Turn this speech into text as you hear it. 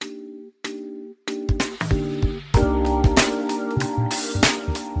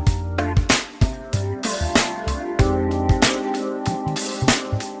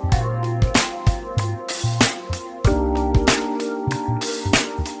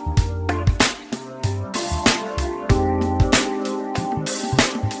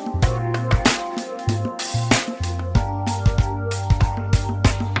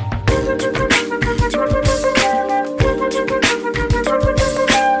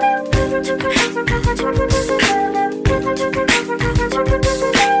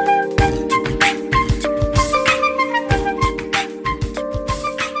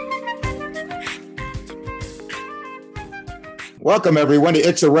Welcome, everyone, to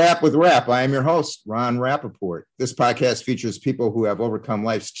It's a Wrap with Rap. I am your host, Ron Rappaport. This podcast features people who have overcome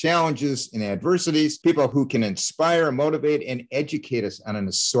life's challenges and adversities, people who can inspire, motivate, and educate us on an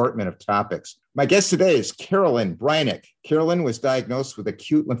assortment of topics. My guest today is Carolyn Brynick. Carolyn was diagnosed with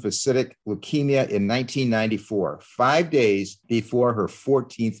acute lymphocytic leukemia in 1994, 5 days before her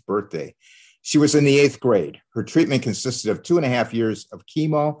 14th birthday. She was in the 8th grade. Her treatment consisted of 2.5 years of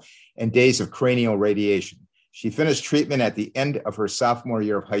chemo and days of cranial radiation. She finished treatment at the end of her sophomore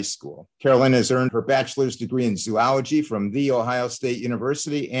year of high school. Carolyn has earned her bachelor's degree in zoology from The Ohio State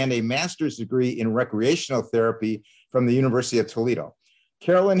University and a master's degree in recreational therapy from the University of Toledo.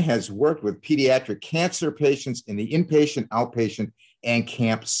 Carolyn has worked with pediatric cancer patients in the inpatient, outpatient, and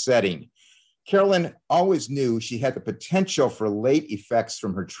camp setting. Carolyn always knew she had the potential for late effects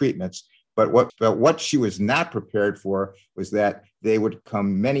from her treatments, but what she was not prepared for was that they would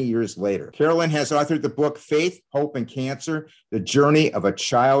come many years later. Carolyn has authored the book Faith, Hope, and Cancer, The Journey of a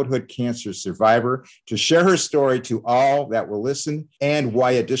Childhood Cancer Survivor, to share her story to all that will listen and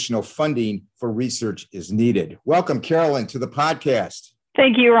why additional funding for research is needed. Welcome, Carolyn, to the podcast.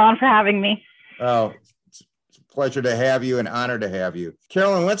 Thank you, Ron, for having me. Oh, it's a pleasure to have you, an honor to have you.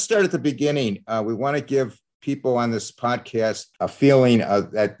 Carolyn, let's start at the beginning. We want to give people on this podcast a feeling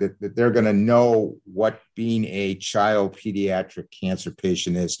that they're going to know what being a child pediatric cancer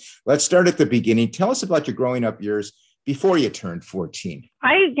patient is. Let's start at the beginning. Tell us about your growing up years before you turned 14.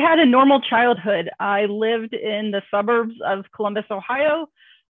 I had a normal childhood. I lived in the suburbs of Columbus, Ohio,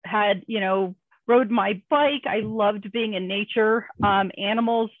 rode my bike. I loved being in nature.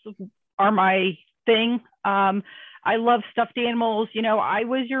 Animals are my thing. I love stuffed animals. I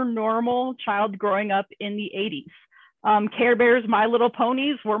was your normal child growing up in the 80s. Care Bears, My Little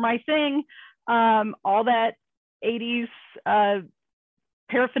Ponies were my thing. All that 80s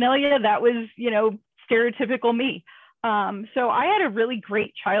paraphernalia, that was, stereotypical me. So I had a really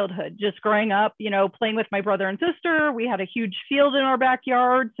great childhood just growing up, playing with my brother and sister. We had a huge field in our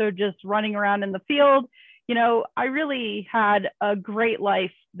backyard. So just running around in the field, I really had a great life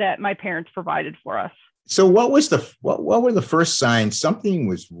that my parents provided for us. So what were the first signs something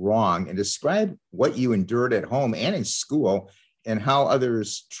was wrong, and describe what you endured at home and in school and how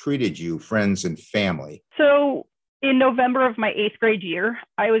others treated you, friends and family? So in November of my 8th grade year,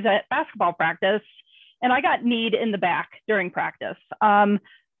 I was at basketball practice and I got kneed in the back during practice. All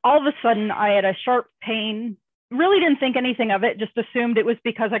of a sudden I had a sharp pain, really didn't think anything of it, just assumed it was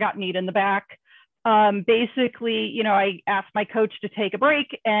because I got kneed in the back. I asked my coach to take a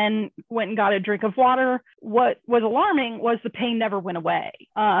break and went and got a drink of water. What was alarming was the pain never went away.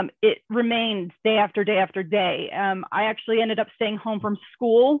 It remained day after day after day. I actually ended up staying home from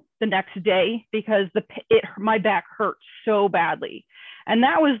school the next day because my back hurt so badly. And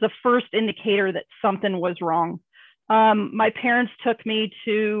that was the first indicator that something was wrong. My parents took me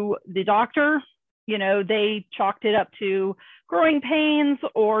to the doctor. They chalked it up to growing pains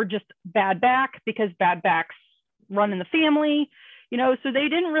or just bad back because bad backs run in the family, so they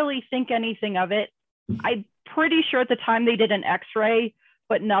didn't really think anything of it. I'm pretty sure at the time they did an x-ray,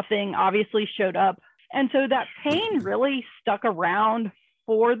 but nothing obviously showed up. And so that pain really stuck around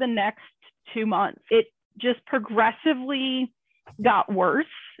for the next 2 months. It just progressively got worse.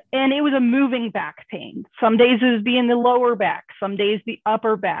 And it was a moving back pain. Some days it was in the lower back, some days the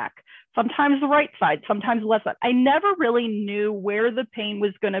upper back, sometimes the right side, sometimes the left side. I never really knew where the pain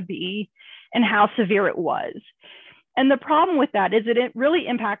was going to be and how severe it was. And the problem with that is that it really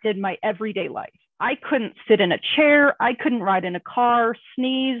impacted my everyday life. I couldn't sit in a chair. I couldn't ride in a car,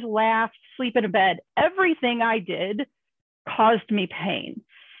 sneeze, laugh, sleep in a bed. Everything I did caused me pain.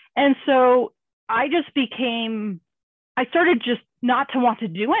 And so I started just not to want to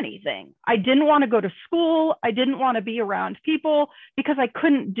do anything. I didn't want to go to school. I didn't want to be around people because I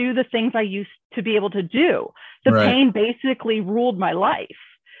couldn't do the things I used to be able to do. The pain basically ruled my life.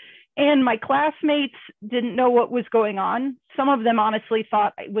 And my classmates didn't know what was going on. Some of them honestly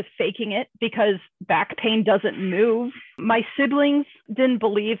thought I was faking it because back pain doesn't move. My siblings didn't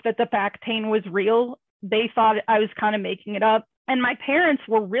believe that the back pain was real. They thought I was kind of making it up. And my parents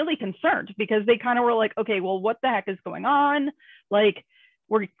were really concerned because they kind of were like, okay, well, what the heck is going on? Like,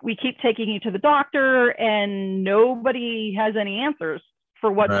 we keep taking you to the doctor and nobody has any answers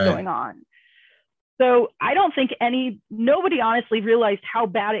for what's going on. So I don't think nobody honestly realized how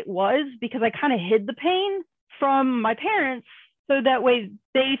bad it was because I kind of hid the pain from my parents. So that way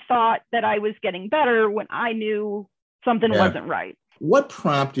they thought that I was getting better when I knew something wasn't right. What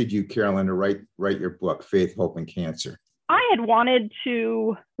prompted you, Carolyn, to write your book, Faith, Hope, and Cancer? I had wanted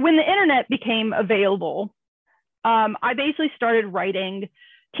to, when the internet became available, I basically started writing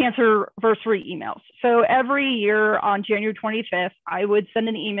cancerversary emails. So every year on January 25th, I would send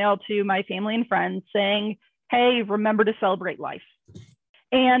an email to my family and friends saying, hey, remember to celebrate life.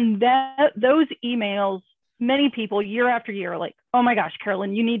 And those emails, many people year after year are like, oh my gosh,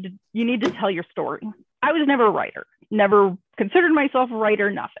 Carolyn, you need to tell your story. I was never a writer, never considered myself a writer,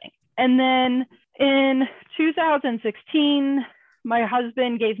 nothing. And then in 2016, my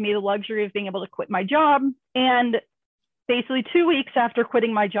husband gave me the luxury of being able to quit my job. And basically 2 weeks after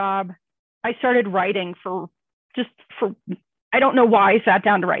quitting my job, I started writing for, I don't know why I sat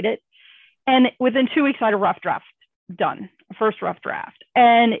down to write it. And within 2 weeks, I had a rough draft done, a first rough draft.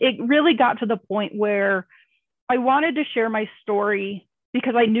 And it really got to the point where I wanted to share my story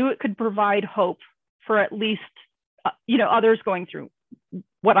because I knew it could provide hope for at least, others going through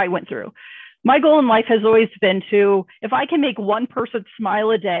what I went through. My goal in life has always been to, if I can make one person smile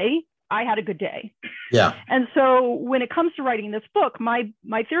a day, I had a good day. Yeah. And so when it comes to writing this book, my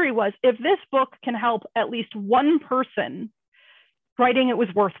theory was, if this book can help at least one person, writing it was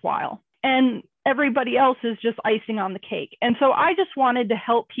worthwhile. And everybody else is just icing on the cake. And so I just wanted to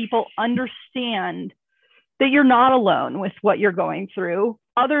help people understand that you're not alone with what you're going through.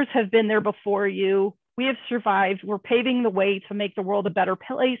 Others have been there before you. We have survived. We're paving the way to make the world a better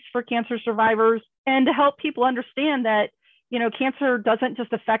place for cancer survivors, and to help people understand that, cancer doesn't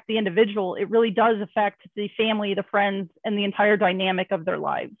just affect the individual. It really does affect the family, the friends, and the entire dynamic of their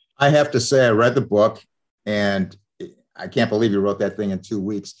lives. I have to say, I read the book, and I can't believe you wrote that thing in 2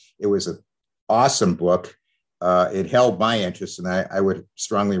 weeks. It was an awesome book. It held my interest, and I would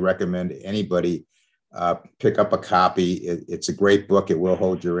strongly recommend anybody pick up a copy. It's a great book. It will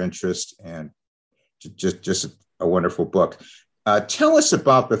hold your interest, and just a wonderful book. Tell us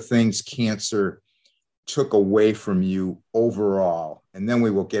about the things cancer took away from you overall, and then we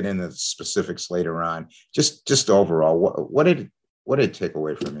will get into the specifics later on. Just overall, what did it take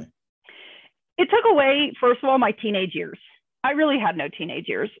away from you? It took away, first of all, my teenage years. I really had no teenage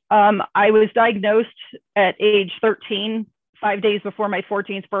years. I was diagnosed at age 13, 5 days before my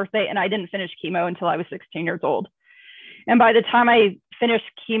 14th birthday, and I didn't finish chemo until I was 16 years old. And by the time I finished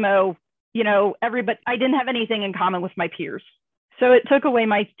chemo, I didn't have anything in common with my peers. So it took away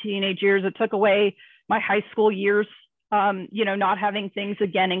my teenage years. It took away my high school years, not having things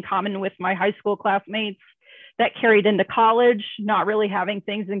again in common with my high school classmates. That carried into college, not really having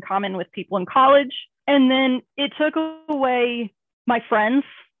things in common with people in college. And then it took away my friends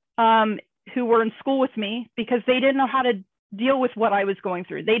who were in school with me, because they didn't know how to deal with what I was going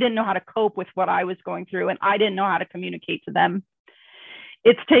through. They didn't know how to cope with what I was going through, and I didn't know how to communicate to them.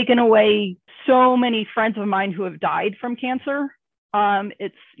 It's taken away so many friends of mine who have died from cancer.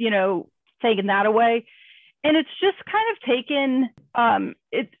 It's, taken that away. And it's just kind of taken,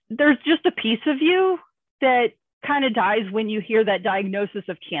 there's just a piece of you that kind of dies when you hear that diagnosis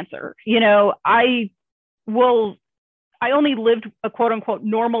of cancer. I only lived a quote unquote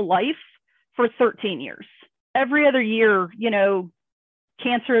normal life for 13 years. Every other year,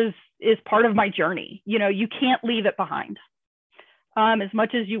 cancer is part of my journey. You can't leave it behind. As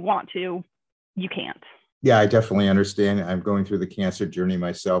much as you want to, you can't. Yeah, I definitely understand. I'm going through the cancer journey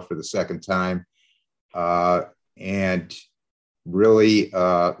myself for the second time. And really,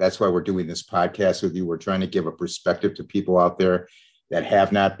 that's why we're doing this podcast with you. We're trying to give a perspective to people out there that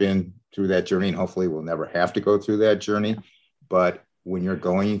have not been through that journey, and hopefully will never have to go through that journey. But when you're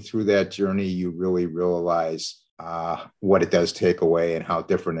going through that journey, you really realize what it does take away and how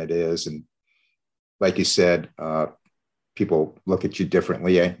different it is. And like you said, people look at you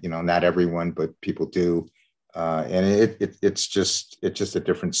differently. Not everyone, but people do. And it's just a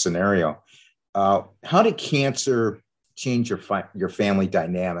different scenario. How did cancer change your family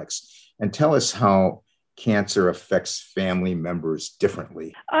dynamics? And tell us how cancer affects family members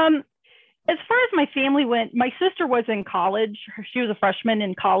differently. As far as my family went, my sister was in college. She was a freshman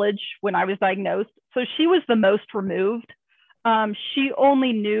in college when I was diagnosed. So she was the most removed. She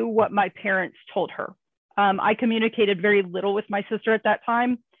only knew what my parents told her. I communicated very little with my sister at that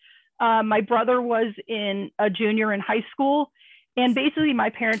time. My brother was a junior in high school. And basically my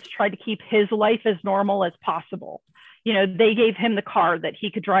parents tried to keep his life as normal as possible. They gave him the car that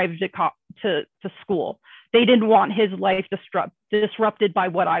he could drive to school. They didn't want his life disrupted by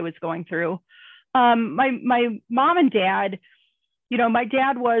what I was going through. My mom and dad, my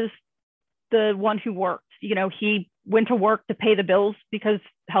dad was the one who worked. He went to work to pay the bills because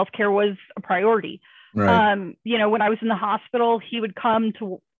healthcare was a priority. Right. When I was in the hospital, he would come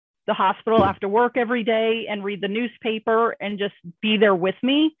to the hospital after work every day and read the newspaper and just be there with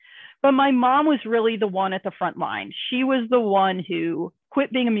me. But my mom was really the one at the front line. She was the one who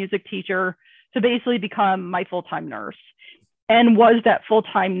quit being a music teacher to basically become my full-time nurse. and was that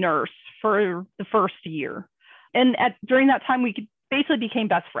full-time nurse for the first year. And during that time, we basically became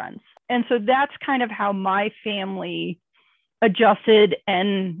best friends. And so that's kind of how my family adjusted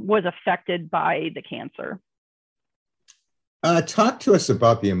and was affected by the cancer. Talk to us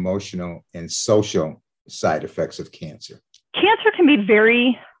about the emotional and social side effects of cancer. Cancer can be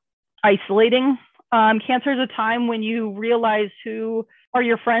very isolating. Cancer is a time when you realize who are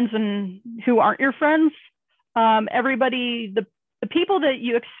your friends and who aren't your friends. Everybody, the people that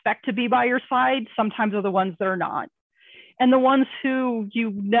you expect to be by your side sometimes are the ones that are not. And the ones who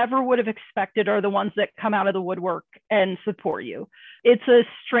you never would have expected are the ones that come out of the woodwork and support you. It's a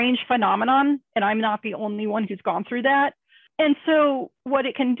strange phenomenon, and I'm not the only one who's gone through that. And so what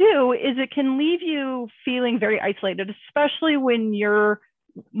it can do is it can leave you feeling very isolated, especially when you're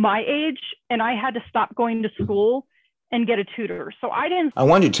my age and I had to stop going to school and get a tutor. So I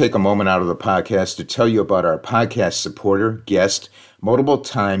wanted to take a moment out of the podcast to tell you about our podcast supporter, guest, multiple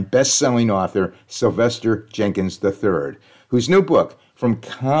time best-selling author, Sylvester Jenkins III, whose new book, From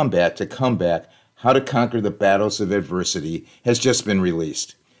Combat to Comeback, How to Conquer the Battles of Adversity, has just been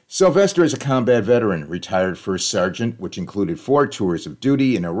released. Sylvester is a combat veteran, retired first sergeant, which included 4 tours of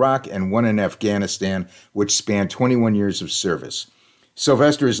duty in Iraq and 1 in Afghanistan, which spanned 21 years of service.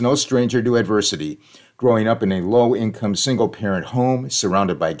 Sylvester is no stranger to adversity, growing up in a low-income single-parent home,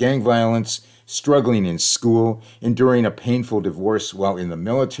 surrounded by gang violence, struggling in school, enduring a painful divorce while in the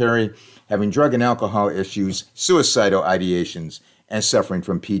military, having drug and alcohol issues, suicidal ideations, and suffering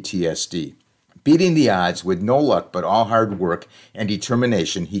from PTSD. Beating the odds with no luck but all hard work and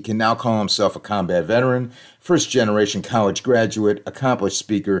determination, he can now call himself a combat veteran, first-generation college graduate, accomplished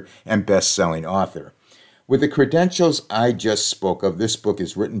speaker, and best-selling author. With the credentials I just spoke of, this book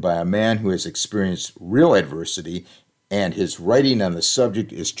is written by a man who has experienced real adversity, and his writing on the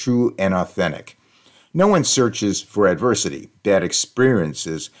subject is true and authentic. No one searches for adversity. Bad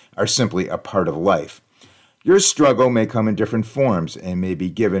experiences are simply a part of life. Your struggle may come in different forms and may be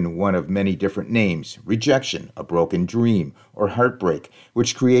given one of many different names: rejection, a broken dream, or heartbreak,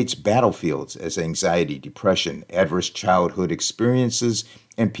 which creates battlefields as anxiety, depression, adverse childhood experiences,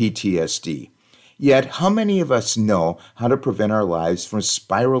 and PTSD. Yet, how many of us know how to prevent our lives from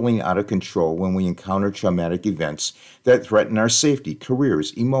spiraling out of control when we encounter traumatic events that threaten our safety,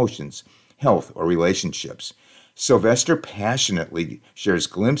 careers, emotions, health, or relationships? Sylvester passionately shares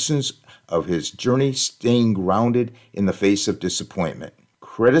glimpses of his journey staying grounded in the face of disappointment,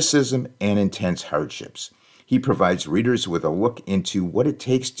 criticism, and intense hardships. He provides readers with a look into what it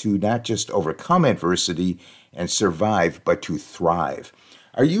takes to not just overcome adversity and survive, but to thrive.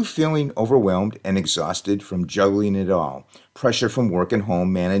 Are you feeling overwhelmed and exhausted from juggling it all? Pressure from work and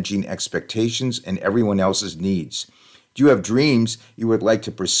home, managing expectations and everyone else's needs? Do you have dreams you would like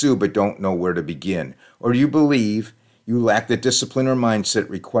to pursue but don't know where to begin? Or do you believe you lack the discipline or mindset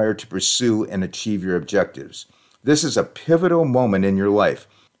required to pursue and achieve your objectives? This is a pivotal moment in your life.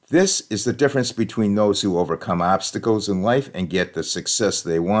 This is the difference between those who overcome obstacles in life and get the success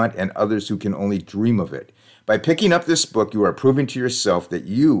they want and others who can only dream of it. By picking up this book, you are proving to yourself that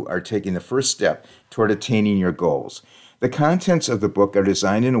you are taking the first step toward attaining your goals. The contents of the book are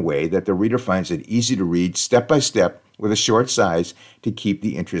designed in a way that the reader finds it easy to read step by step with a short size to keep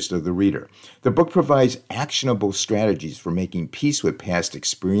the interest of the reader. The book provides actionable strategies for making peace with past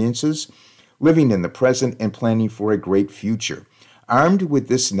experiences, living in the present, and planning for a great future. Armed with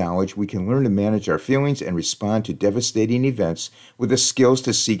this knowledge, we can learn to manage our feelings and respond to devastating events with the skills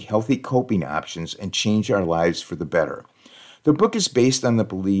to seek healthy coping options and change our lives for the better. The book is based on the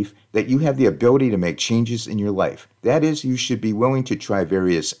belief that you have the ability to make changes in your life. That is, you should be willing to try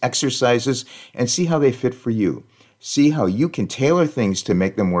various exercises and see how they fit for you. See how you can tailor things to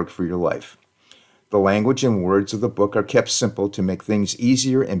make them work for your life. The language and words of the book are kept simple to make things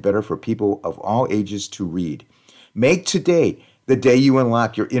easier and better for people of all ages to read. Make today the day you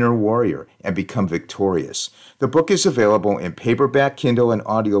unlock your inner warrior and become victorious. The book is available in paperback, Kindle, and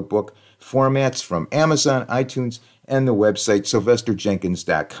audiobook formats from Amazon, iTunes, and the website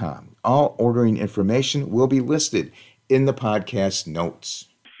sylvesterjenkins.com. All ordering information will be listed in the podcast notes.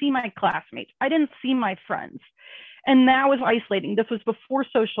 See my classmates. I didn't see my friends. And that was isolating. This was before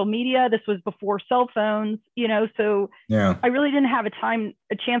social media. This was before cell phones, so yeah. I really didn't have a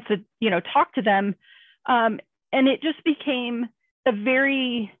chance to, talk to them. And it just became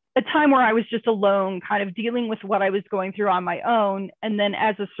a time where I was just alone, kind of dealing with what I was going through on my own. And then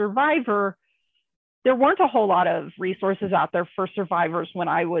as a survivor, there weren't a whole lot of resources out there for survivors when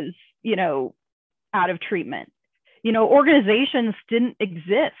I was, out of treatment. Organizations didn't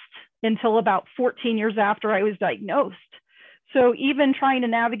exist until about 14 years after I was diagnosed. So even trying to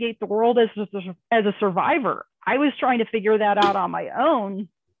navigate the world as a survivor, I was trying to figure that out on my own,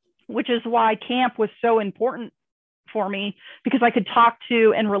 which is why camp was so important for me, because I could talk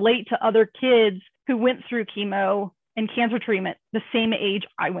to and relate to other kids who went through chemo and cancer treatment the same age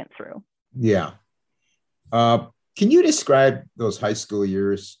I went through. Yeah. Can you describe those high school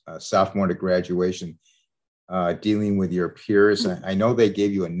years, sophomore to graduation, dealing with your peers? I know they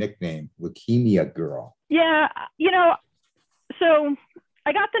gave you a nickname, Leukemia Girl. Yeah, so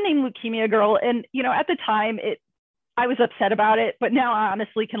I got the name Leukemia Girl, and at the time I was upset about it, but now I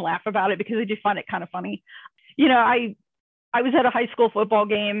honestly can laugh about it because I do find it kind of funny. I was at a high school football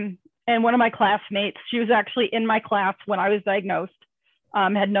game, and one of my classmates, she was actually in my class when I was diagnosed,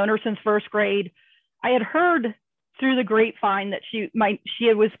 had known her since first grade. I had heard through the grapevine that she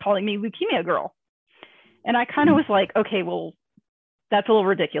was calling me Leukemia Girl. And I kind of was like, okay, well, that's a little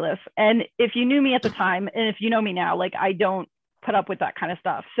ridiculous. And if you knew me at the time, and if you know me now, like, I don't put up with that kind of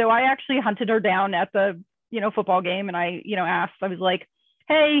stuff. So I actually hunted her down at the, football game. And I, asked, I was like,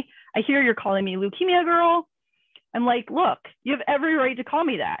 hey, I hear you're calling me Leukemia Girl. I'm like, look, you have every right to call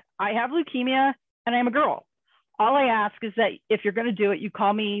me that. I have leukemia and I'm a girl. All I ask is that if you're going to do it, you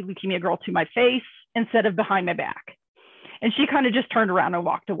call me Leukemia Girl to my face instead of behind my back. And she kind of just turned around and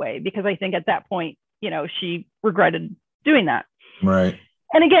walked away, because I think at that point, she regretted doing that. Right.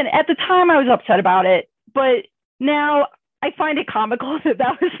 And again, at the time I was upset about it, but now I find it comical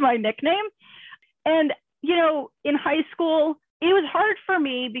that was my nickname. And, in high school, it was hard for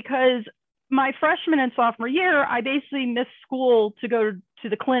me because my freshman and sophomore year, I basically missed school to go to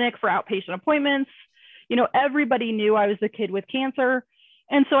the clinic for outpatient appointments. Everybody knew I was the kid with cancer.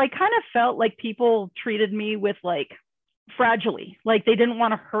 And so I kind of felt like people treated me with like fragilely, like they didn't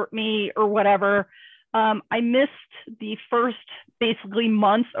want to hurt me or whatever. I missed the first basically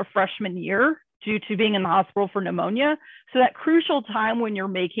months of freshman year due to being in the hospital for pneumonia. So that crucial time when you're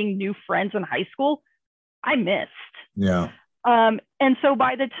making new friends in high school, I missed. Yeah. And so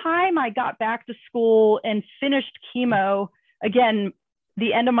by the time I got back to school and finished chemo, again,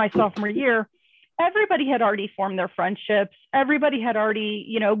 the end of my sophomore year, everybody had already formed their friendships. Everybody had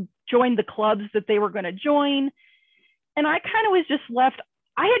already, joined the clubs that they were going to join. And I kind of was just left.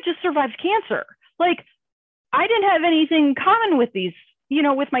 I had just survived cancer. Like, I didn't have anything in common with these,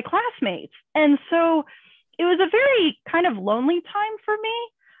 with my classmates. And so it was a very kind of lonely time for me.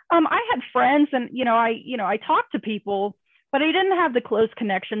 I had friends and, I talked to people, but I didn't have the close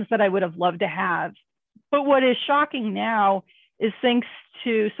connections that I would have loved to have. But what is shocking now is, thanks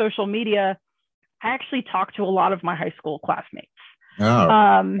to social media, I actually talk to a lot of my high school classmates.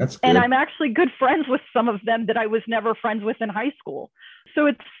 Oh, that's good. And I'm actually good friends with some of them that I was never friends with in high school. So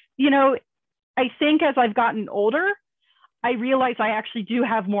it's, I think as I've gotten older, I realize I actually do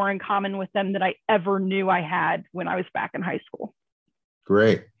have more in common with them than I ever knew I had when I was back in high school.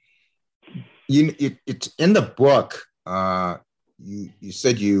 Great. It's in the book. You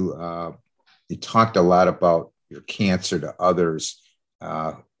said you talked a lot about your cancer to others,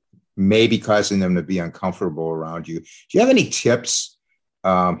 maybe causing them to be uncomfortable around you. Do you have any tips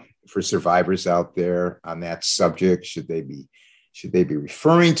for survivors out there on that subject? Should they be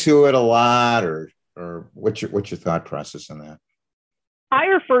referring to it a lot, or what's your thought process on that? I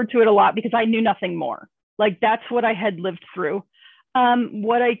referred to it a lot because I knew nothing more. Like, that's what I had lived through.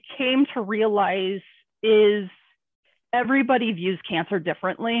 What I came to realize is everybody views cancer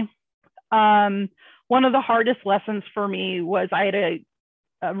differently. One of the hardest lessons for me was I had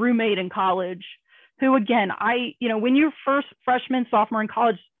a roommate in college who, again, when you're freshman, sophomore in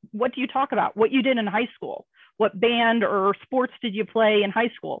college, what do you talk about? What you did in high school? What band or sports did you play in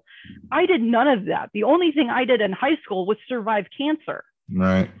high school? I did none of that. The only thing I did in high school was survive cancer.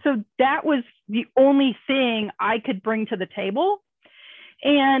 Right. So that was the only thing I could bring to the table.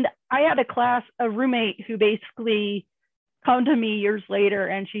 And I had a roommate who basically come to me years later,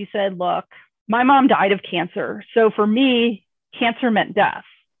 and she said, look, my mom died of cancer. So for me, cancer meant death.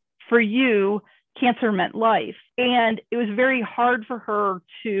 For you, cancer meant life. And it was very hard for her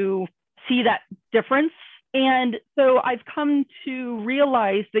to see that difference. And so I've come to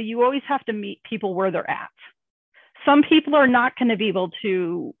realize that you always have to meet people where they're at. Some people are not going to be able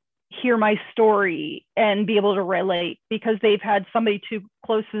to hear my story and be able to relate because they've had somebody too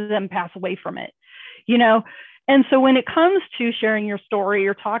close to them pass away from it, And so when it comes to sharing your story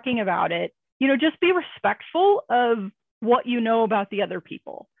or talking about it, just be respectful of what you know about the other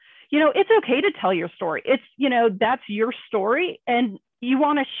people. It's okay to tell your story. It's, that's your story, and you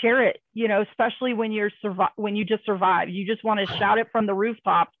want to share it, especially when when you just survive. You just want to shout it from the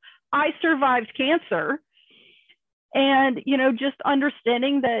rooftops. I survived cancer. And, just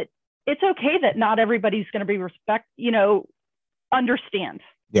understanding that it's okay that not everybody's going to be understand.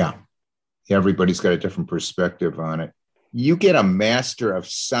 Yeah. Everybody's got a different perspective on it. You get a Master of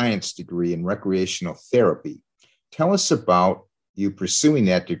Science degree in recreational therapy. Tell us about you pursuing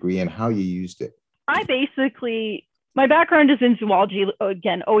that degree and how you used it. My background is in zoology,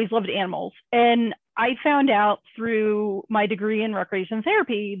 again, always loved animals. And I found out through my degree in recreation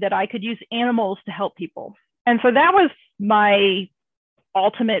therapy that I could use animals to help people. And so that was my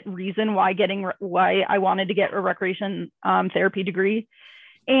ultimate reason why I wanted to get a recreation therapy degree.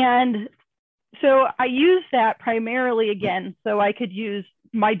 And so I used that primarily, again, so I could use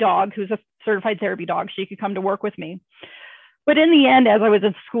my dog, who's a certified therapy dog. She could come to work with me. But in the end, as I was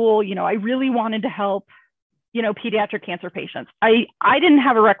in school, I really wanted to help, pediatric cancer patients. I didn't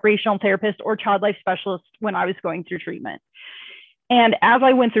have a recreational therapist or child life specialist when I was going through treatment. And as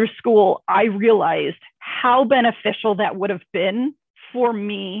I went through school, I realized how beneficial that would have been for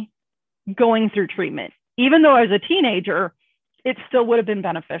me going through treatment. Even though I was a teenager, it still would have been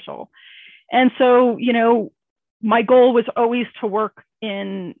beneficial. And so, my goal was always to work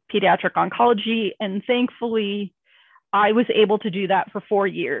in pediatric oncology. And thankfully, I was able to do that for 4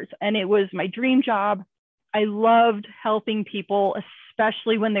 years. And it was my dream job. I loved helping people,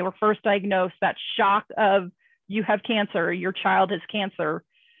 especially when they were first diagnosed, that shock of you have cancer, your child has cancer,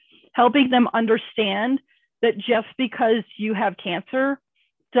 helping them understand that just because you have cancer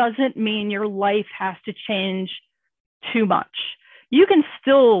doesn't mean your life has to change too much. You can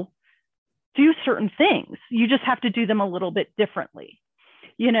still do certain things. You just have to do them a little bit differently.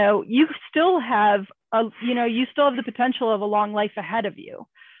 You still have the potential of a long life ahead of you.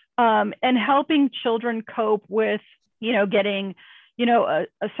 And helping children cope with, getting, a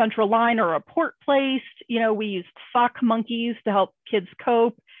central line or a port placed. We used sock monkeys to help kids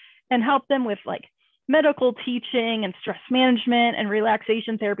cope and help them with medical teaching and stress management and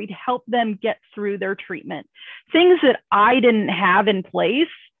relaxation therapy to help them get through their treatment. Things that I didn't have in place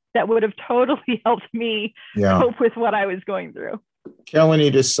that would have totally helped me cope with what I was going through. Carolyn, you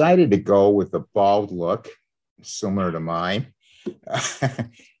decided to go with a bald look, similar to mine.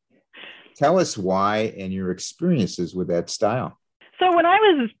 Tell us why and your experiences with that style. So when I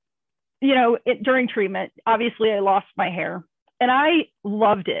was, during treatment, obviously I lost my hair and I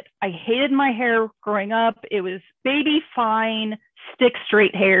loved it. I hated my hair growing up. It was baby fine, stick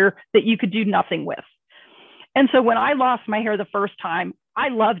straight hair that you could do nothing with. And so when I lost my hair the first time, I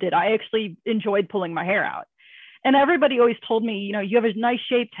loved it. I actually enjoyed pulling my hair out. And everybody always told me, you have a nice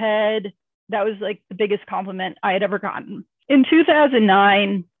shaped head. That was the biggest compliment I had ever gotten. In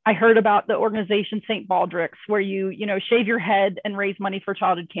 2009, I heard about the organization St. Baldrick's, where you shave your head and raise money for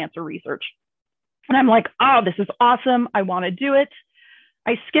childhood cancer research. And I'm like, oh, this is awesome. I want to do it.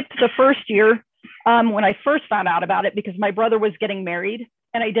 I skipped the first year when I first found out about it because my brother was getting married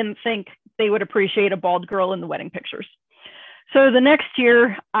and I didn't think they would appreciate a bald girl in the wedding pictures. So the next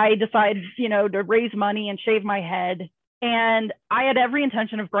year I decided, to raise money and shave my head. And I had every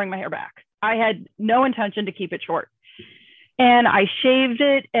intention of growing my hair back. I had no intention to keep it short. And I shaved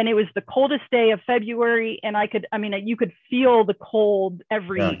it, and it was the coldest day of February. And you could feel the cold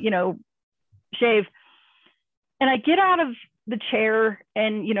every, shave. And I get out of the chair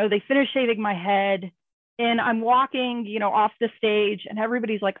and, they finish shaving my head and I'm walking, off the stage and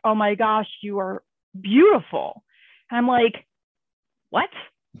everybody's like, oh my gosh, you are beautiful. And I'm like, what?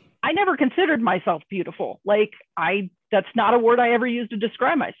 I never considered myself beautiful. That's not a word I ever used to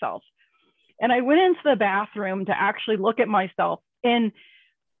describe myself. And I went into the bathroom to actually look at myself. And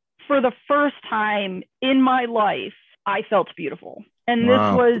for the first time in my life, I felt beautiful. And this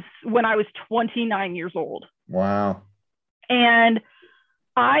was when I was 29 years old. Wow. And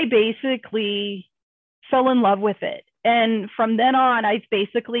I basically fell in love with it. And from then on, I've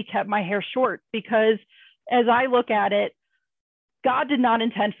basically kept my hair short because as I look at it, God did not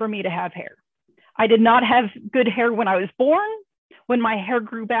intend for me to have hair. I did not have good hair when I was born. When my hair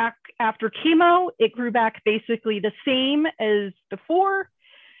grew back after chemo, it grew back basically the same as before.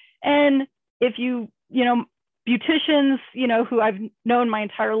 And if beauticians, who I've known my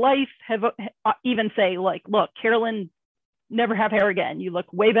entire life have even say look, Carolyn, never have hair again. You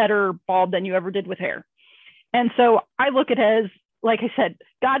look way better bald than you ever did with hair. And so I look at it as, like I said,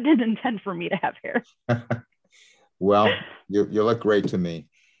 God didn't intend for me to have hair. Well, you look great to me.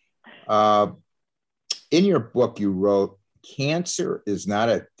 In your book, you wrote, cancer is not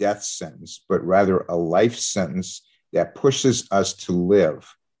a death sentence, but rather a life sentence that pushes us to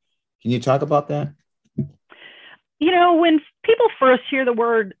live. Can you talk about that? When people first hear the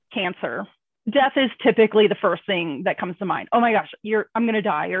word cancer, death is typically the first thing that comes to mind. Oh my gosh, I'm going to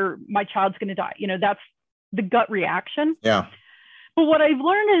die, or my child's going to die. That's the gut reaction. Yeah. But what I've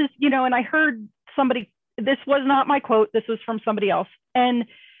learned is, and I heard somebody this was not my quote. This was from somebody else. And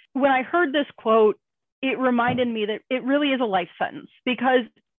when I heard this quote, it reminded me that it really is a life sentence, because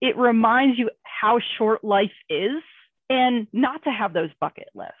it reminds you how short life is, and not to have those bucket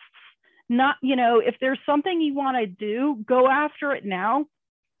lists. Not, if there's something you want to do, go after it now,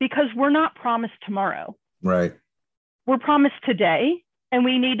 because we're not promised tomorrow. Right. We're promised today, and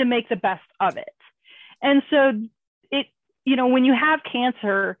we need to make the best of it. And so when you have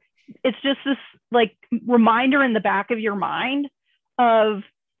cancer, it's just this like reminder in the back of your mind of,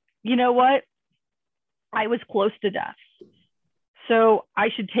 you know what, I was close to death. So I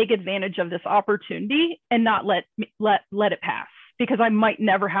should take advantage of this opportunity and not let it pass, because I might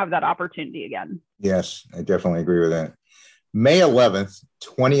never have that opportunity again. Yes, I definitely agree with that. May 11th,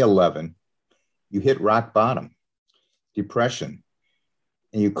 2011, you hit rock bottom, depression,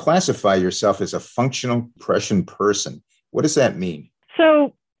 and you classify yourself as a functional depression person. What does that mean?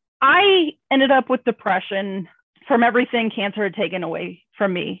 So I ended up with depression from everything cancer had taken away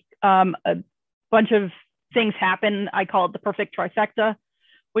from me. A bunch of things happened. I call it the perfect trifecta,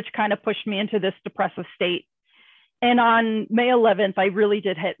 which kind of pushed me into this depressive state. And on May 11th, I really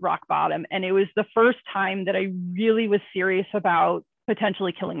did hit rock bottom. And it was the first time that I really was serious about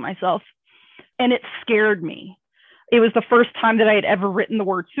potentially killing myself. And it scared me. It was the first time that I had ever written the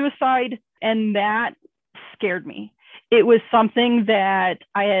word suicide, and that scared me. It was something that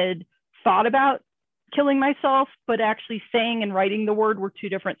I had thought about, killing myself, but actually saying and writing the word were two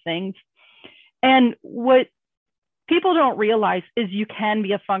different things. And what people don't realize is you can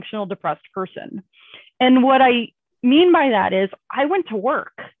be a functional depressed person. And what I mean by that is I went to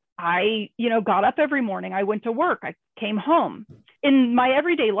work. I, got up every morning. I went to work. I came home. In my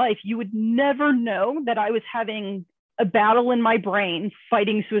everyday life, you would never know that I was having a battle in my brain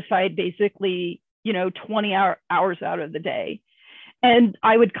fighting suicide basically, 20 hours out of the day. And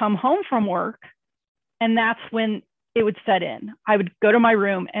I would come home from work, and that's when it would set in. I would go to my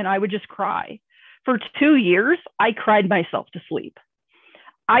room and I would just cry. For 2 years, I cried myself to sleep.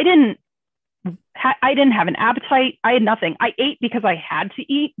 I didn't have an appetite. I had nothing. I ate because I had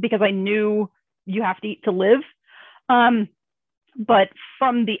to eat, because I knew you have to eat to live. But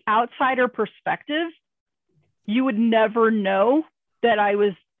from the outsider perspective, you would never know that I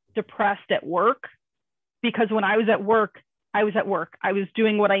was depressed at work, because when I was at work, I was at work. I was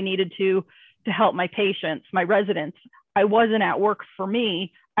doing what I needed to help my patients, my residents. I wasn't at work for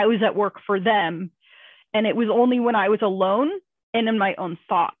me. I was at work for them. And it was only when I was alone and in my own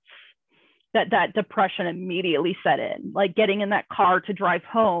thoughts that depression immediately set in. Like getting in that car to drive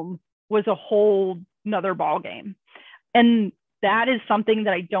home was a whole nother ballgame. And that is something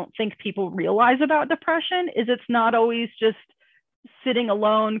that I don't think people realize about depression, is it's not always just sitting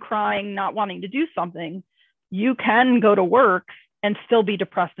alone, crying, not wanting to do something. You can go to work and still be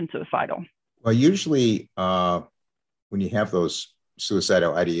depressed and suicidal. Well, usually when you have those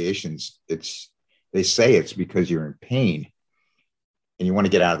suicidal ideations, they say it's because you're in pain and you want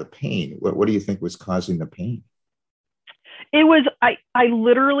to get out of the pain. What do you think was causing the pain? It was, I have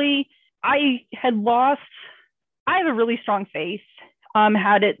a really strong faith.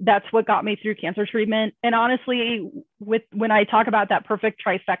 That's what got me through cancer treatment. And honestly, when I talk about that perfect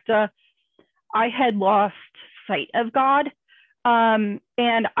trifecta, I had lost sight of God. And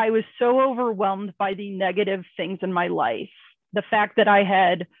I was so overwhelmed by the negative things in my life. The fact that I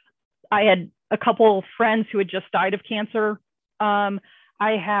had a couple of friends who had just died of cancer. I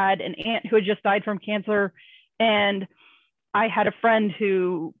had an aunt who had just died from cancer. And I had a friend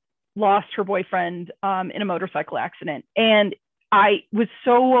who lost her boyfriend in a motorcycle accident. And I was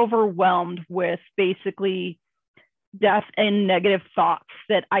so overwhelmed with basically death and negative thoughts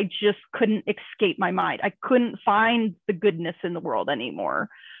that I just couldn't escape my mind. I couldn't find the goodness in the world anymore.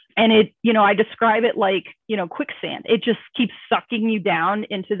 And I describe it like, quicksand. It just keeps sucking you down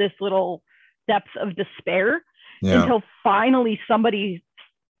into this little depths of despair until finally somebody,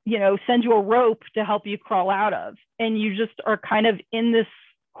 sends you a rope to help you crawl out of. And you just are kind of in this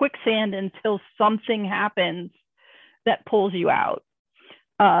quicksand until something happens that pulls you out.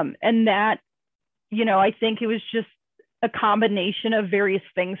 And that, I think it was just a combination of various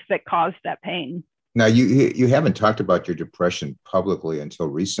things that caused that pain. Now, you haven't talked about your depression publicly until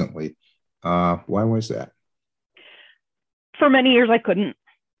recently. Why was that? For many years, I couldn't.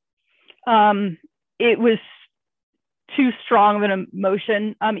 It was too strong of an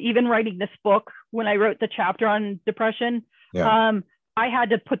emotion. Even writing this book, when I wrote the chapter on depression, I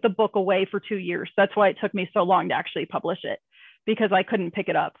had to put the book away for 2 years. That's why it took me so long to actually publish it, because I couldn't pick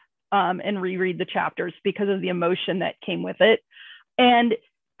it up and reread the chapters because of the emotion that came with it. And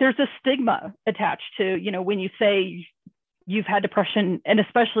there's a stigma attached to, when you say you've had depression. And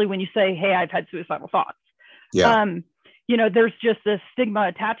especially when you say, hey, I've had suicidal thoughts. Yeah. There's just this stigma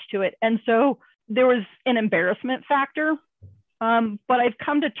attached to it. And so there was an embarrassment factor. But I've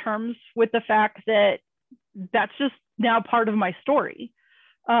come to terms with the fact that that's just now part of my story.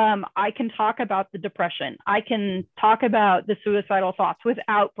 I can talk about the depression. I can talk about the suicidal thoughts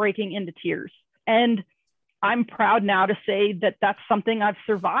without breaking into tears. And I'm proud now to say that that's something I've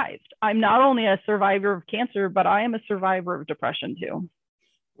survived. I'm not only a survivor of cancer, but I am a survivor of depression too.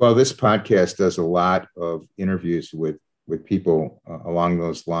 Well, this podcast does a lot of interviews with people along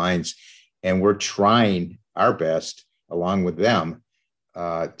those lines, and we're trying our best along with them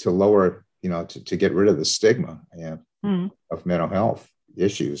to lower, to get rid of the stigma of mental health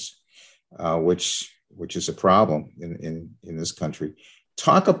issues, which is a problem in this country.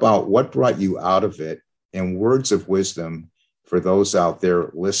 Talk about what brought you out of it and words of wisdom for those out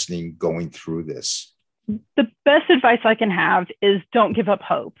there listening going through this. The best advice I can have is don't give up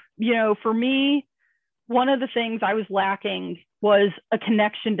hope. For me, one of the things I was lacking was a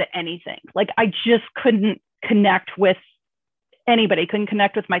connection to anything. Like I just couldn't connect with anybody, couldn't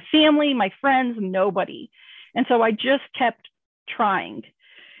connect with my family, my friends, nobody. And so I just kept trying.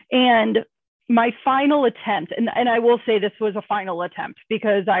 And my final attempt, and I will say this was a final attempt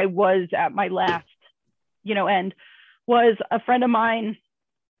because I was at my last, end, was a friend of mine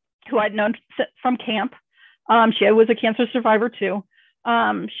who I'd known from camp. She was a cancer survivor too.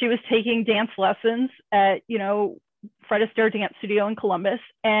 She was taking dance lessons at, Fred Astaire Dance Studio in Columbus.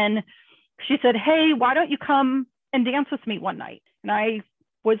 And she said, hey, why don't you come and dance with me one night? And I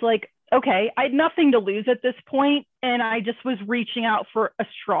was like, okay, I had nothing to lose at this point. And I just was reaching out for a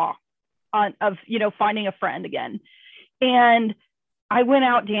straw of finding a friend again. And I went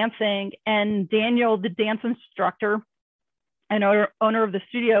out dancing, and Daniel, the dance instructor and owner of the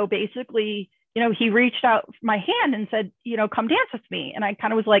studio, basically, he reached out my hand and said, come dance with me. And I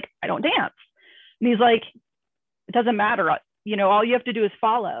kind of was like, I don't dance. And he's like, it doesn't matter. All you have to do is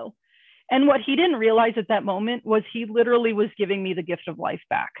follow. And what he didn't realize at that moment was he literally was giving me the gift of life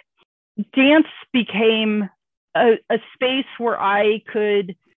back. Dance became a space where I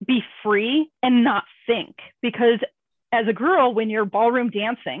could be free and not think, because as a girl, when you're ballroom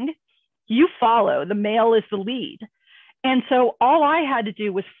dancing, you follow. The male is the lead. And so all I had to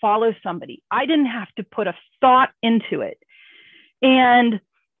do was follow somebody. I didn't have to put a thought into it. And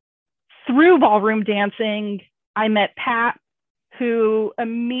through ballroom dancing, I met Pat, who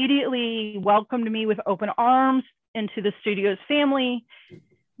immediately welcomed me with open arms into the studio's family,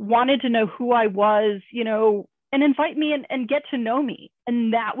 wanted to know who I was, and invite me and get to know me.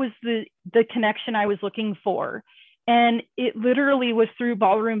 And that was the connection I was looking for. And it literally was through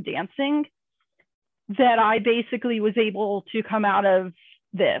ballroom dancing that I basically was able to come out of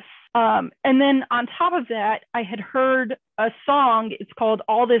this. And then on top of that, I had heard a song, it's called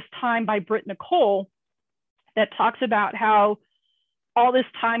All This Time by Britt Nicole, that talks about how all this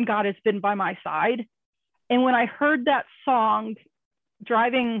time God has been by my side. And when I heard that song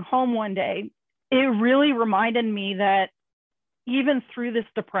driving home one day, it really reminded me that even through this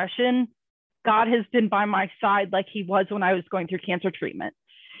depression, God has been by my side like he was when I was going through cancer treatment.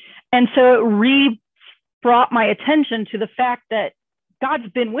 And so it brought my attention to the fact that God's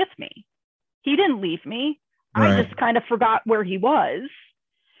been with me. He didn't leave me. Right. I just kind of forgot where he was.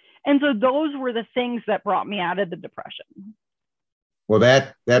 And so those were the things that brought me out of the depression. Well,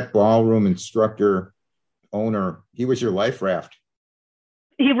 that ballroom instructor owner, he was your life raft.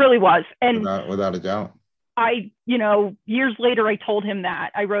 He really was. And without a doubt. Years later, I told him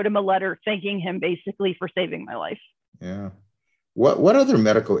that. I wrote him a letter thanking him basically for saving my life. Yeah. What other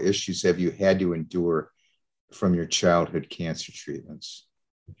medical issues have you had to endure from your childhood cancer treatments?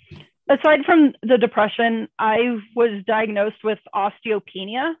 Aside from the depression, I was diagnosed with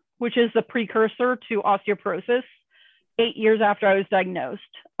osteopenia, which is the precursor to osteoporosis, 8 years after I was diagnosed,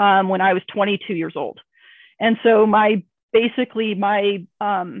 when I was 22 years old. And so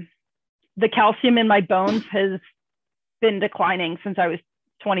the calcium in my bones has been declining since I was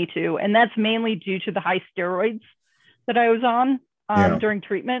 22. And that's mainly due to the high steroids that I was on during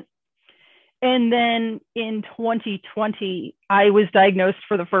treatment. And then in 2020, I was diagnosed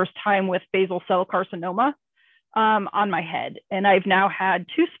for the first time with basal cell carcinoma on my head. And I've now had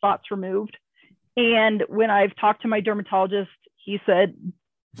 2 spots removed. And when I've talked to my dermatologist, he said,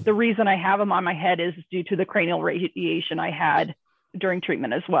 the reason I have them on my head is due to the cranial radiation I had during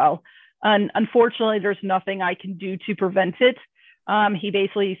treatment as well. And unfortunately, there's nothing I can do to prevent it. He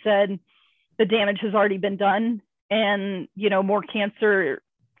basically said the damage has already been done, and more cancer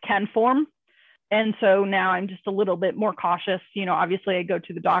can form. And so now I'm just a little bit more cautious. Obviously I go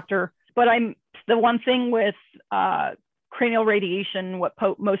to the doctor, but the one thing with cranial radiation, what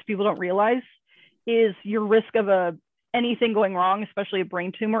most people don't realize is your risk of anything going wrong, especially a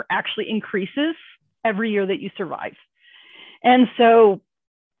brain tumor, actually increases every year that you survive. And so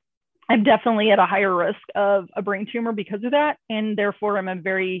I'm definitely at a higher risk of a brain tumor because of that. And therefore I'm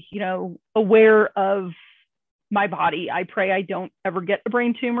very, aware of my body. I pray I don't ever get a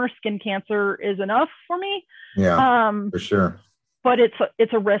brain tumor. Skin cancer is enough for me. Yeah, for sure. But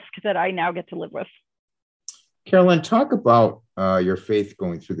it's a risk that I now get to live with. Carolyn, talk about your faith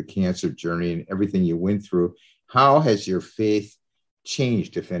going through the cancer journey and everything you went through. How has your faith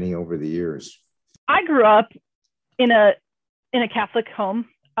changed, if any, over the years? I grew up in a Catholic home.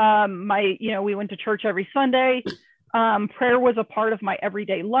 We went to church every Sunday. Prayer was a part of my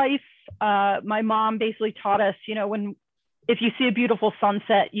everyday life. My mom basically taught us, if you see a beautiful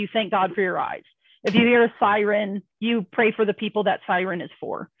sunset, you thank God for your eyes. If you hear a siren, you pray for the people that siren is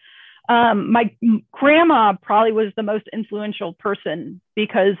for. My grandma probably was the most influential person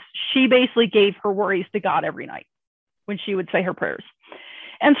because she basically gave her worries to God every night when she would say her prayers.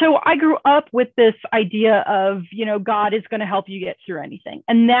 And so I grew up with this idea of, God is going to help you get through anything.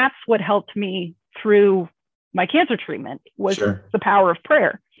 And that's what helped me through my cancer treatment was the power of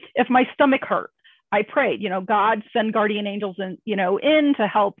prayer. If my stomach hurt, I prayed, God, send guardian angels in to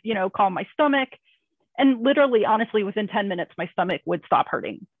help, calm my stomach. And literally, honestly, within 10 minutes, my stomach would stop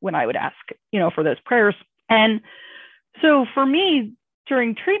hurting when I would ask, for those prayers. And so for me,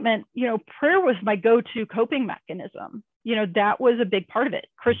 during treatment, prayer was my go-to coping mechanism. That was a big part of it.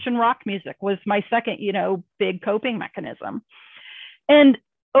 Christian rock music was my second, big coping mechanism. And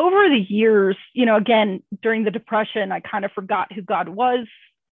over the years, again, during the depression, I kind of forgot who God was,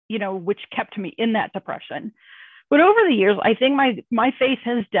 which kept me in that depression. But over the years, I think my faith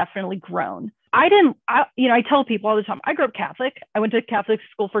has definitely grown. I tell people all the time, I grew up Catholic. I went to Catholic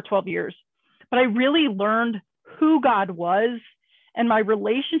school for 12 years, but I really learned who God was, and my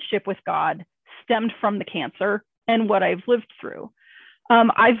relationship with God stemmed from the cancer and what I've lived through.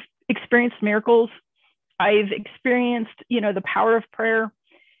 I've experienced miracles. I've experienced, the power of prayer.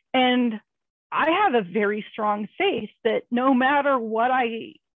 And I have a very strong faith that no matter what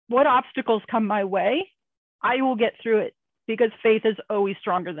obstacles come my way, I will get through it because faith is always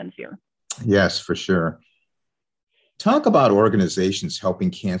stronger than fear. Yes, for sure. Talk about organizations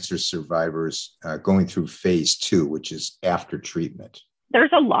helping cancer survivors going through phase 2, which is after treatment.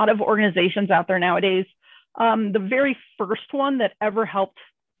 There's a lot of organizations out there nowadays. The very first one that ever helped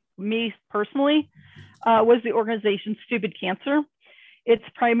me personally was the organization Stupid Cancer. It's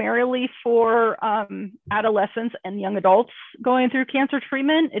primarily for adolescents and young adults going through cancer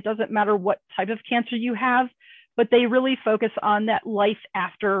treatment. It doesn't matter what type of cancer you have, but they really focus on that life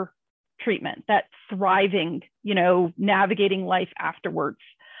after treatment, that thriving, navigating life afterwards.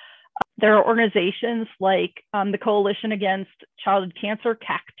 There are organizations like the Coalition Against Childhood Cancer,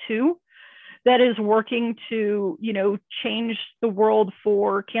 CAC2, that is working to, change the world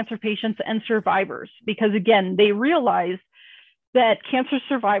for cancer patients and survivors, because again, they realize that cancer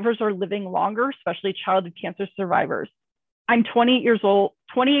survivors are living longer, especially childhood cancer survivors. I'm 28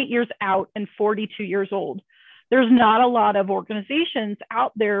 years out and 42 years old. There's not a lot of organizations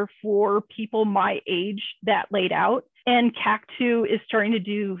out there for people my age that laid out. And CAC2 is starting to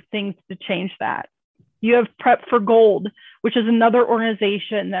do things to change that. You have Prep for Gold, which is another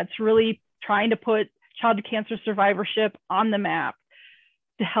organization that's really trying to put childhood cancer survivorship on the map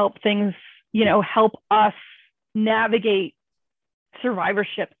to help things, help us navigate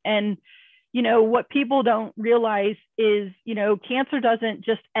survivorship. And, what people don't realize is, cancer doesn't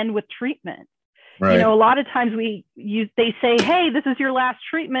just end with treatment. Right. A lot of times they say, hey, this is your last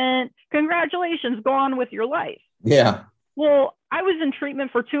treatment. Congratulations, go on with your life. Yeah. Well, I was in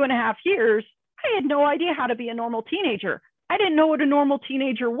treatment for 2.5 years. I had no idea how to be a normal teenager. I didn't know what a normal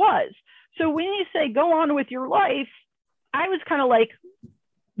teenager was. So when you say go on with your life, I was kind of like,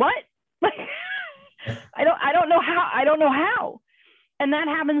 what? Like, I don't know how. And that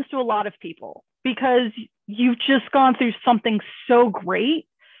happens to a lot of people because you've just gone through something so great.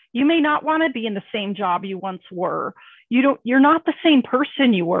 You may not want to be in the same job you once were. You're not the same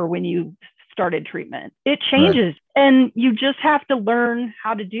person you were when you started treatment. It changes, right. And you just have to learn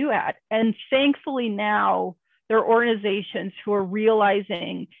how to do that. And thankfully now there are organizations who are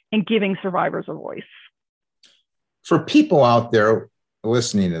realizing and giving survivors a voice. For people out there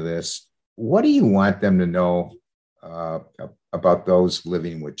listening to this, what do you want them to know about those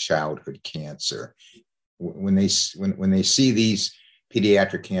living with childhood cancer when they see these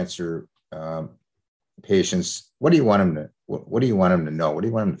pediatric cancer patients? What do you want them to know? What do you want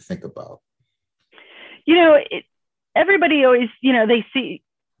them to think about? Everybody always, they see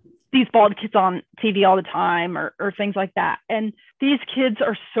these bald kids on TV all the time or things like that. And these kids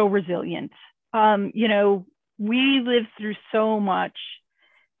are so resilient. We live through so much.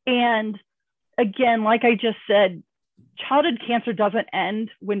 And again, like I just said, childhood cancer doesn't end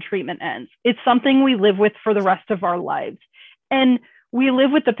when treatment ends. It's something we live with for the rest of our lives. And we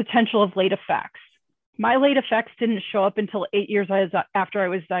live with the potential of late effects. My late effects didn't show up until 8 years after I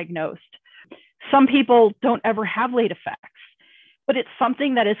was diagnosed. Some people don't ever have late effects, but it's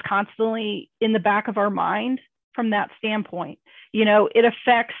something that is constantly in the back of our mind from that standpoint. It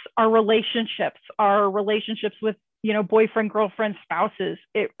affects our relationships with, boyfriend, girlfriend, spouses.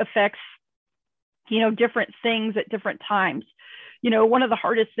 It affects, different things at different times. One of the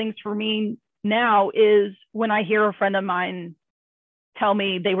hardest things for me now is when I hear a friend of mine tell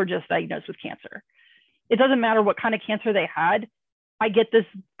me they were just diagnosed with cancer. It doesn't matter what kind of cancer they had. I get this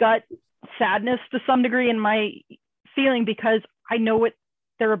gut sadness to some degree in my feeling because I know what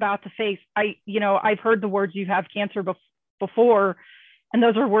they're about to face. I've heard the words "you have cancer" before, and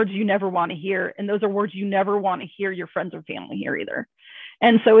those are words you never want to hear. And those are words you never want to hear your friends or family hear either.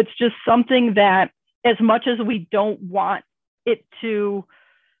 And so it's just something that, as much as we don't want it to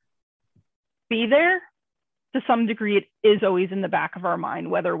be there, to some degree, it is always in the back of our mind,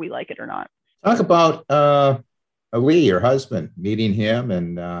 whether we like it or not. Talk about Lee, your husband, meeting him,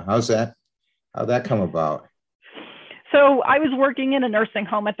 and how'd that come about? So I was working in a nursing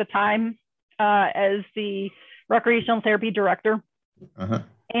home at the time as the recreational therapy director.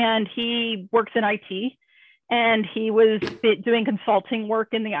 And he works in IT, and he was doing consulting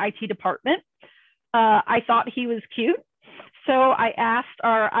work in the IT department. I thought he was cute. So I asked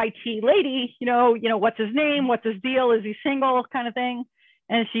our IT lady, what's his name? What's his deal? Is he single, kind of thing?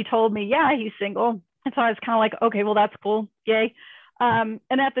 And she told me, yeah, he's single. And so I was kind of like, okay, well, that's cool. Yay. And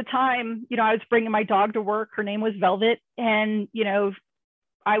at the time, I was bringing my dog to work. Her name was Velvet. And,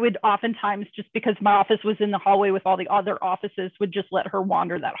 I would oftentimes, just because my office was in the hallway with all the other offices, would just let her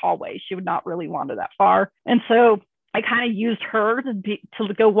wander that hallway. She would not really wander that far. And so I kind of used her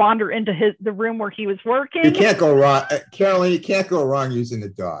to go wander into the room where he was working. You can't go wrong. Carolyn, you can't go wrong using the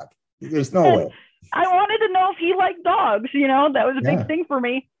dog. There's no way. I wanted to know if he liked dogs. That was a big thing for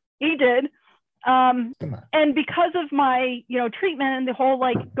me. He did. And because of my, treatment and the whole,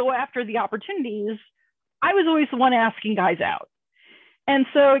 go after the opportunities, I was always the one asking guys out. And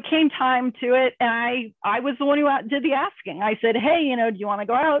so it came time to it. And I was the one who did the asking. I said, hey, do you want to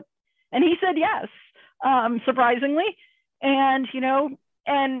go out? And he said, yes, surprisingly. And,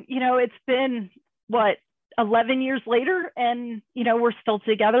 it's been 11 years later, and, we're still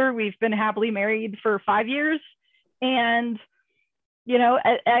together. We've been happily married for 5 years. And,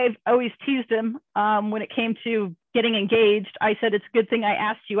 I've always teased him when it came to getting engaged. I said, it's a good thing I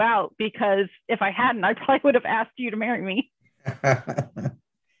asked you out, because if I hadn't, I probably would have asked you to marry me.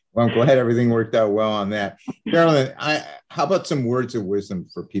 Well, I'm glad everything worked out well on that. Carolyn, how about some words of wisdom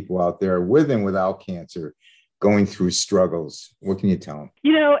for people out there with and without cancer going through struggles? What can you tell them?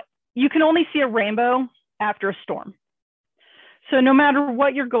 You can only see a rainbow after a storm. So no matter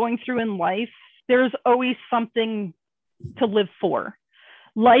what you're going through in life, there's always something to live for.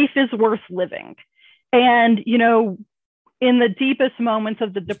 Life is worth living. And, in the deepest moments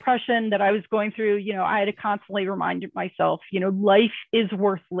of the depression that I was going through, I had to constantly remind myself, life is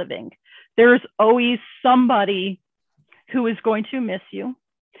worth living. There's always somebody who is going to miss you.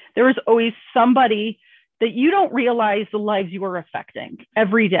 There is always somebody that you don't realize the lives you are affecting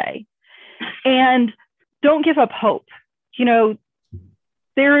every day. And don't give up hope.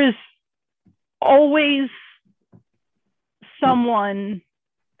 There is always someone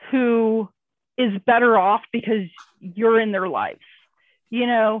who is better off because you're in their lives.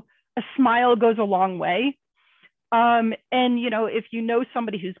 A smile goes a long way. And, if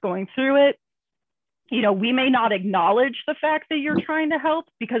somebody who's going through it, we may not acknowledge the fact that you're trying to help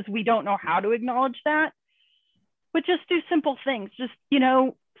because we don't know how to acknowledge that, but just do simple things. Just,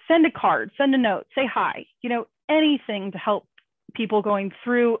 send a card, send a note, say hi, anything to help people going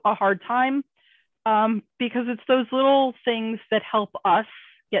through a hard time, because it's those little things that help us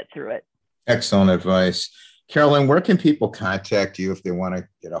get through it. Excellent advice. Carolyn, where can people contact you if they want to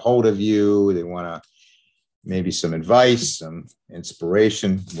get a hold of you? They want to maybe some advice, some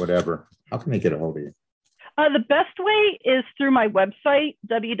inspiration, whatever. How can they get a hold of you? The best way is through my website,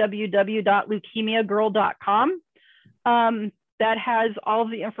 www.leukemiagirl.com. That has all of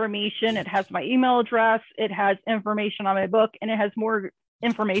the information. It has my email address. It has information on my book, and it has more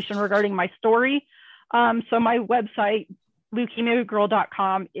information regarding my story. So my website,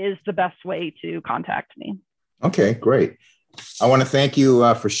 leukemiagirl.com, is the best way to contact me. Okay, great. I want to thank you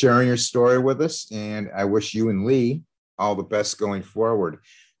for sharing your story with us, and I wish you and Lee all the best going forward.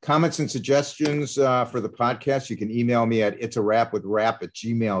 Comments and suggestions for the podcast, you can email me at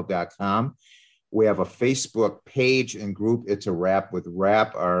itsawrapwithrap@gmail.com. We have a Facebook page and group, It's a Wrap with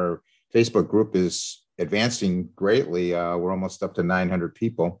Rap. Our Facebook group is advancing greatly. We're almost up to 900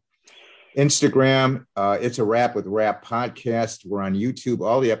 people. Instagram, It's a Wrap with Rap podcast. We're on YouTube.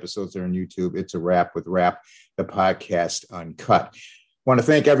 All the episodes are on YouTube. It's a Wrap with Rap, the podcast uncut. I want to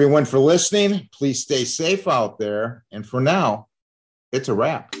thank everyone for listening. Please stay safe out there. And for now, it's a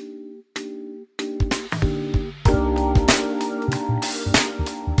wrap.